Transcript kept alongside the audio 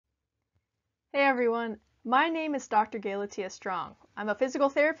Hey everyone, my name is Dr. Galatia Strong. I'm a physical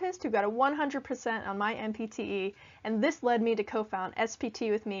therapist who got a 100% on my NPTE, and this led me to co-found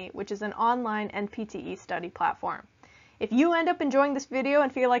SPTwithMe, which is an online NPTE study platform. If you end up enjoying this video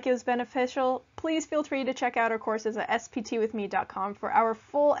and feel like it was beneficial, please feel free to check out our courses at SPTwithMe.com for our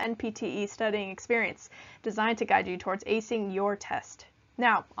full NPTE studying experience, designed to guide you towards acing your test.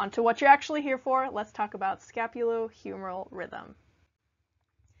 Now, on to what you're actually here for. Let's talk about scapulohumeral rhythm.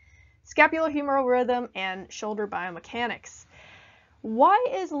 Scapulohumeral rhythm and shoulder biomechanics. Why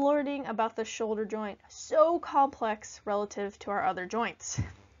is learning about the shoulder joint so complex relative to our other joints?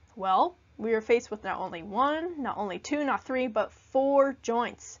 Well, we are faced with not only one, not only two, not three, but four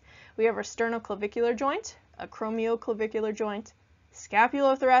joints. We have our Sternoclavicular Joint, Acromioclavicular Joint,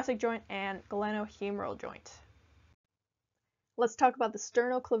 Scapulothoracic Joint, and Glenohumeral Joint. Let's talk about the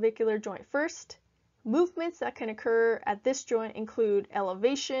Sternoclavicular Joint first. Movements that can occur at this joint include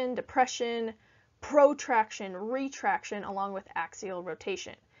elevation, depression, protraction, retraction, along with axial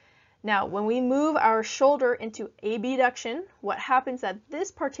rotation. Now, when we move our shoulder into abduction, what happens at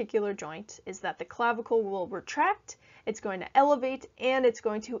this particular joint is that the clavicle will retract, it's going to elevate, and it's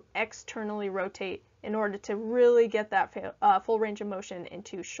going to externally rotate in order to really get that full range of motion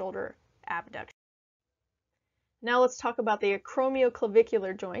into shoulder abduction. Now let's talk about the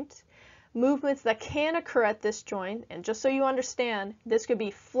acromioclavicular joint. Movements that can occur at this joint, and just so you understand, this could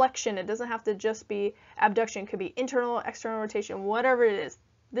be flexion, it doesn't have to just be abduction, it could be internal, external rotation, whatever it is.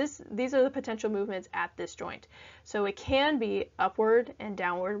 These are the potential movements at this joint. So it can be upward and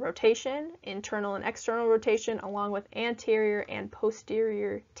downward rotation, internal and external rotation, along with anterior and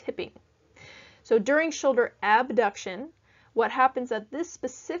posterior tipping. So during shoulder abduction, what happens at this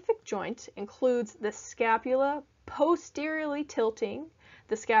specific joint includes the scapula posteriorly tilting.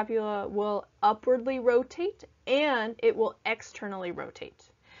 The scapula will upwardly rotate and it will externally rotate.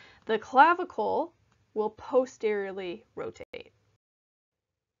 The clavicle will posteriorly rotate.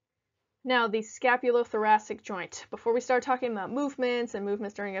 Now, the scapulothoracic joint. Before we start talking about movements and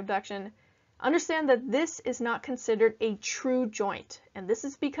movements during abduction, understand that this is not considered a true joint, and this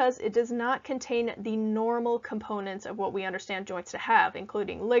is because it does not contain the normal components of what we understand joints to have,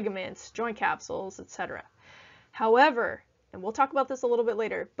 including ligaments, joint capsules, etc. However, and we'll talk about this a little bit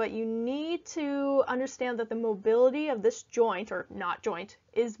later, but you need to understand that the mobility of this joint, or not joint,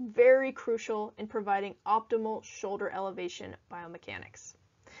 is very crucial in providing optimal shoulder elevation biomechanics.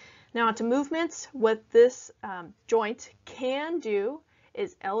 Now onto movements. What this joint can do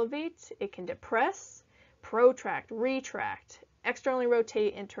is elevate, it can depress, protract, retract, externally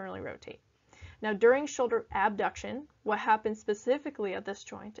rotate, internally rotate. Now during shoulder abduction, what happens specifically at this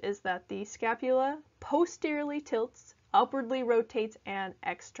joint is that the scapula posteriorly tilts, upwardly rotates, and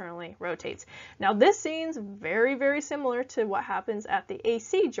externally rotates. Now this seems very, very similar to what happens at the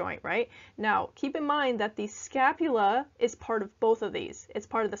AC joint, right? Now keep in mind that the scapula is part of both of these. It's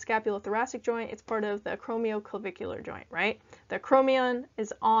part of the scapulothoracic joint, it's part of the acromioclavicular joint, right? The acromion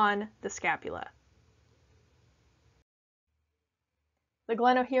is on the scapula. The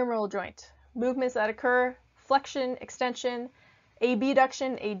glenohumeral joint. Movements that occur: flexion, extension,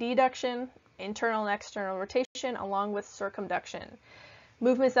 abduction, adduction, internal and external rotation, along with circumduction.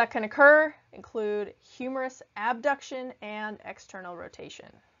 Movements that can occur include humerus abduction and external rotation.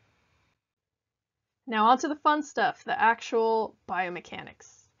 Now on to the fun stuff, the actual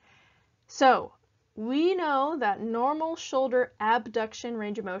biomechanics. So we know that normal shoulder abduction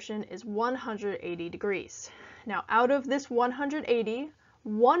range of motion is 180 degrees. Now out of this 180,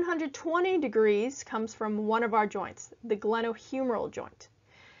 120 degrees comes from one of our joints, the glenohumeral joint.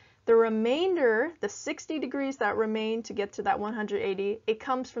 The remainder, the 60 degrees that remain to get to that 180, it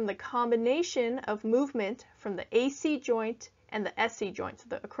comes from the combination of movement from the AC joint and the SC joint, so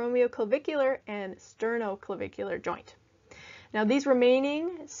the acromioclavicular and sternoclavicular joint. Now these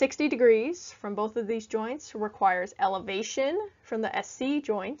remaining 60 degrees from both of these joints requires elevation from the SC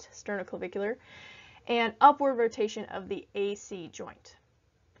joint, sternoclavicular, and upward rotation of the AC joint.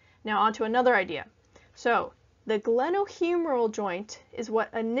 Now on to another idea. So the glenohumeral joint is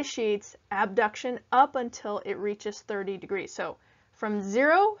what initiates abduction up until it reaches 30 degrees. So from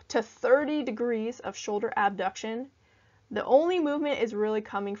 0 to 30 degrees of shoulder abduction, the only movement is really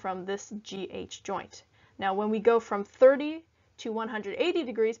coming from this GH joint. Now when we go from 30 to 180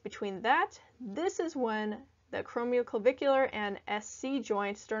 degrees, between that, this is when the acromioclavicular and SC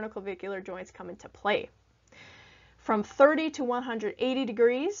joint, sternoclavicular joints, come into play. From 30 to 180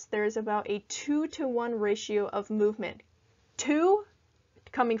 degrees, there is about a 2-to-1 ratio of movement. 2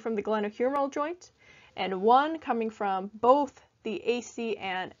 coming from the glenohumeral joint, and 1 coming from both the AC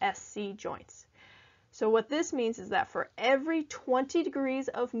and SC joints. So what this means is that for every 20 degrees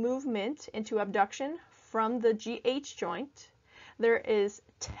of movement into abduction from the GH joint, there is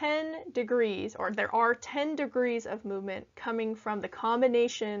 10 degrees, or there are 10 degrees of movement coming from the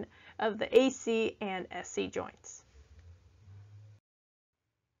combination of the AC and SC joints.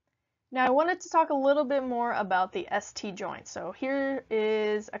 Now I wanted to talk a little bit more about the ST joint. So here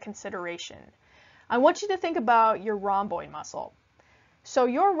is a consideration. I want you to think about your rhomboid muscle. So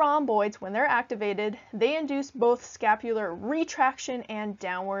your rhomboids, when they're activated, they induce both scapular retraction and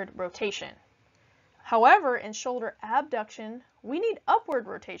downward rotation. However, in shoulder abduction, we need upward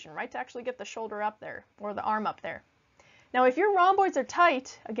rotation, right, to actually get the shoulder up there or the arm up there. Now, if your rhomboids are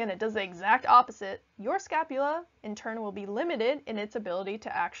tight, again, it does the exact opposite. Your scapula, in turn, will be limited in its ability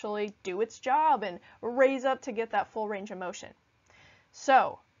to actually do its job and raise up to get that full range of motion.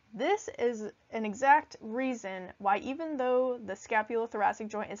 So this is an exact reason why, even though the scapulothoracic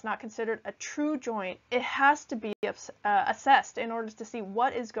joint is not considered a true joint, it has to be assessed in order to see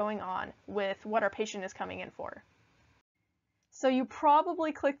what is going on with what our patient is coming in for. So you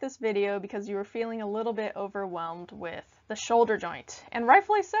probably clicked this video because you were feeling a little bit overwhelmed with the shoulder joint, and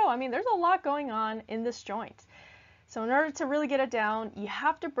rightfully so. I mean, there's a lot going on in this joint. So in order to really get it down, you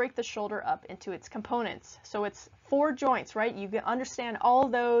have to break the shoulder up into its components. So it's 4 joints, right? You can understand all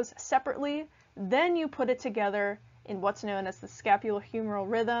of those separately, then you put it together in what's known as the Scapulohumeral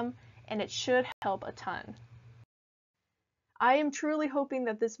Rhythm, and it should help a ton. I am truly hoping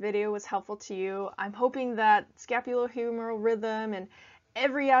that this video was helpful to you. I'm hoping that Scapulohumeral Rhythm and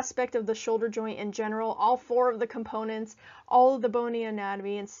every aspect of the shoulder joint in general, all 4 of the components, all of the bony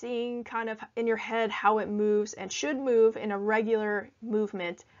anatomy, and seeing kind of in your head how it moves and should move in a regular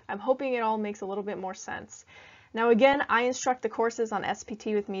movement, I'm hoping it all makes a little bit more sense. Now again, I instruct the courses on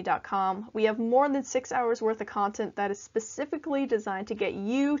SPTwithMe.com. We have more than 6 hours worth of content that is specifically designed to get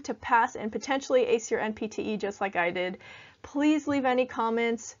you to pass and potentially ace your NPTE just like I did. Please leave any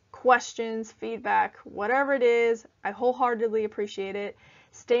comments, questions, feedback, whatever it is. I wholeheartedly appreciate it.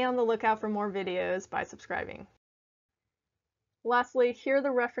 Stay on the lookout for more videos by subscribing. Lastly, here are the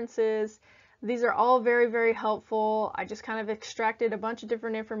references. These are all very, very helpful. I just kind of extracted a bunch of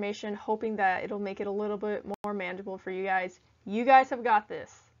different information, hoping that it'll make it a little bit more manageable for you guys. You guys have got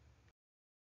this.